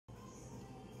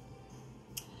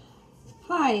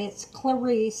Hi, it's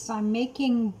Clarice. I'm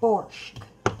making borscht,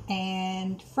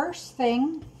 and first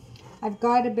thing, I've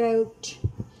got about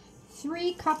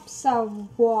 3 cups of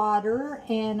water,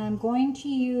 and I'm going to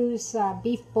use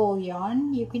beef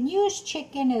bouillon. You can use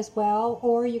chicken as well,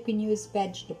 or you can use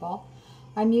vegetable.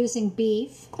 I'm using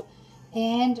beef,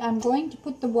 and I'm going to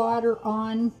put the water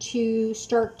on to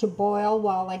start to boil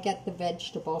while I get the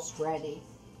vegetables ready.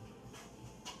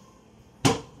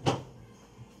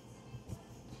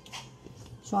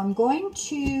 So I'm going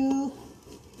to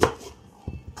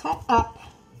cut up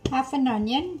half an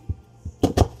onion.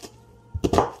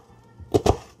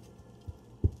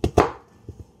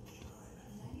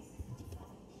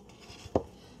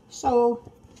 So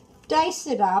dice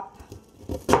it up.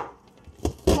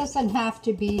 Doesn't have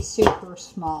to be super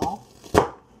small.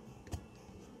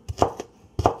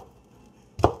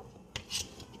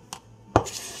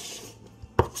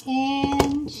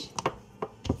 And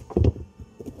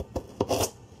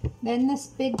then this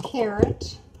big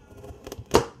carrot,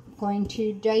 I'm going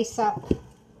to dice up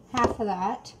half of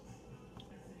that.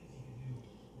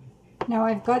 Now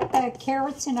I've got the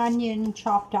carrots and onion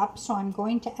chopped up, so I'm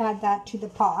going to add that to the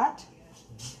pot.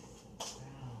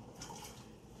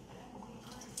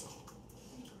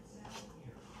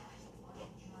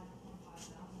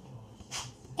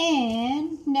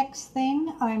 And next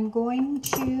thing I've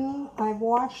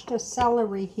washed a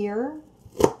celery here.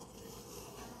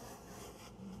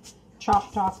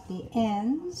 Chopped off the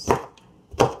ends.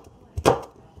 So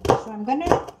I'm going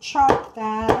to chop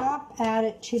that up, add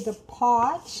it to the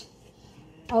pot,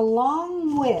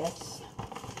 along with,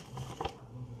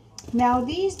 now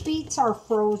these beets are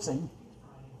frozen.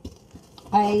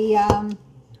 I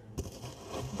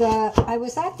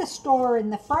was at the store,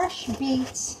 and the fresh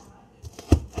beets,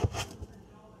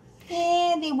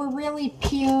 they were really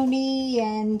puny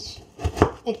and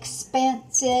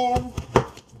expensive.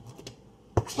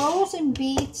 Frozen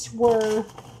beets were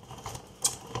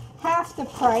half the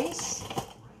price,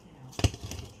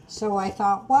 so I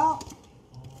thought, well,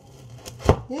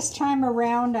 this time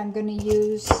around I'm going to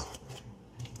use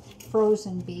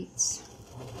frozen beets.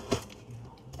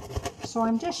 So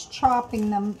I'm just chopping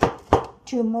them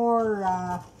to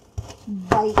more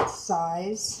bite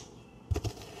size.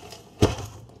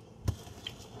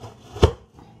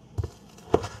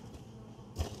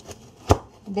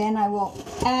 Then I will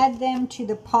add them to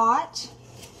the pot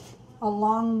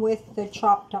along with the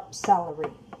chopped up celery.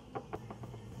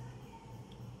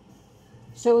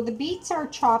 So the beets are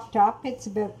chopped up. It's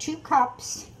about 2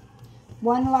 cups,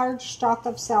 1 large stalk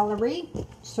of celery.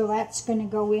 So that's going to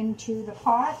go into the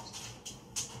pot.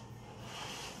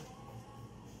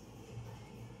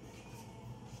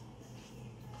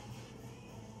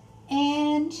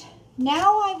 And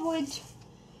now I would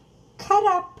cut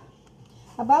up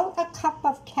about a cup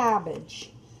of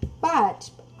cabbage, but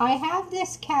I have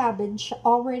this cabbage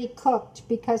already cooked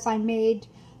because I made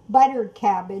buttered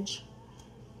cabbage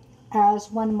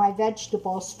as one of my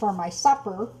vegetables for my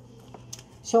supper.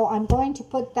 So I'm going to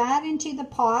put that into the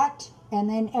pot, and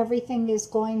then everything is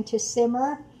going to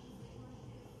simmer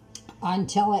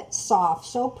until it's soft.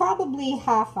 So probably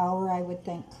half hour, I would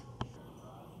think.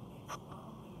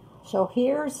 So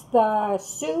here's the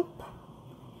soup.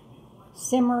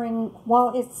 Simmering,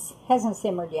 well, it hasn't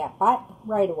simmered yet, but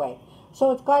right away. So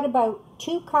it's got about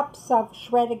 2 cups of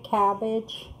shredded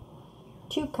cabbage,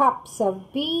 2 cups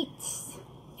of beets,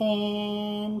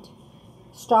 and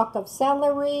stalk of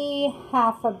celery,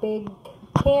 half a big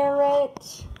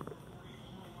carrot.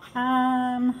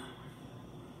 I'm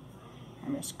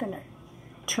just going to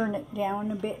turn it down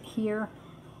a bit here.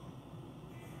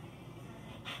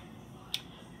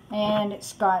 And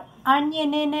it's got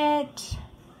onion in it.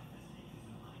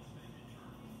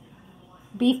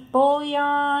 Beef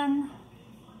bouillon.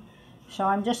 So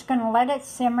I'm just going to let it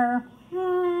simmer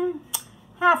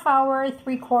half hour,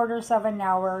 3/4 of an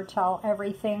hour till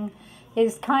everything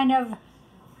is kind of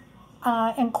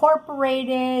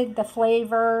incorporated, the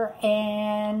flavor,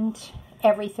 and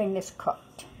everything is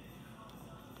cooked.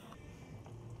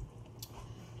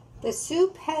 The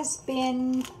soup has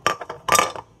been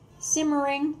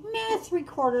simmering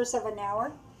 3/4 of an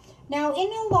hour. Now,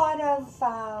 in a lot of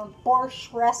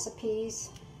borscht recipes,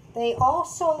 they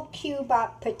also cube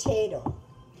up potato.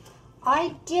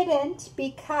 I didn't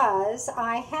because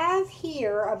I have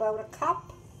here about a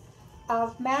cup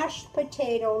of mashed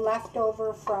potato left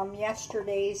over from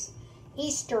yesterday's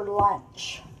Easter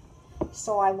lunch.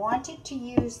 So I wanted to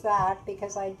use that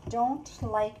because I don't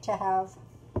like to have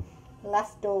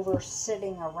leftovers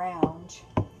sitting around.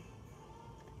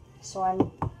 So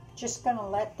I'm just going to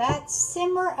let that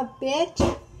simmer a bit,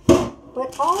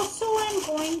 but also I'm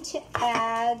going to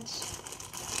add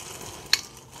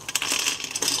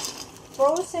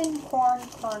frozen corn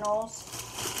kernels,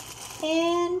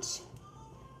 and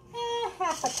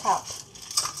half a cup.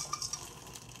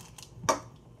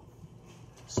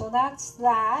 So that's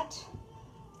that.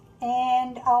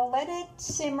 And I'll let it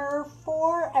simmer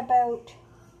for about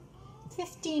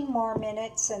 15 more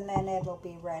minutes and then it'll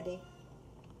be ready.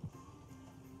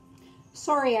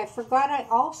 Sorry, I forgot I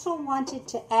also wanted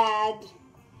to add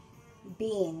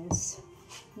beans.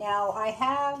 Now I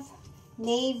have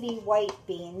navy white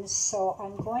beans, so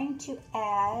I'm going to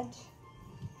add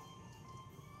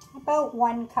about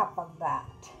 1 cup of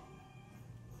that.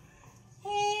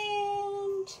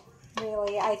 And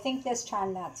really, I think this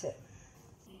time that's it.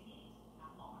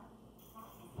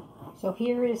 So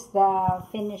here is the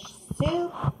finished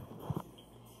soup,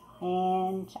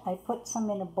 and I put some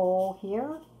in a bowl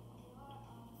here.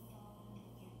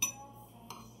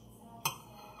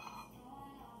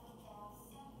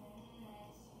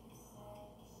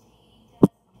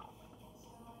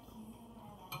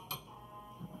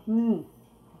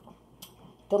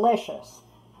 Delicious.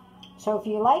 So if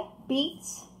you like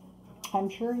beets, I'm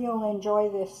sure you'll enjoy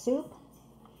this soup.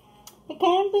 It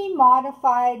can be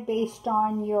modified based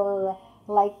on your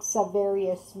likes of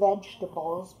various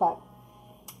vegetables, but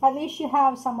at least you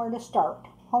have somewhere to start.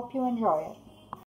 Hope you enjoy it.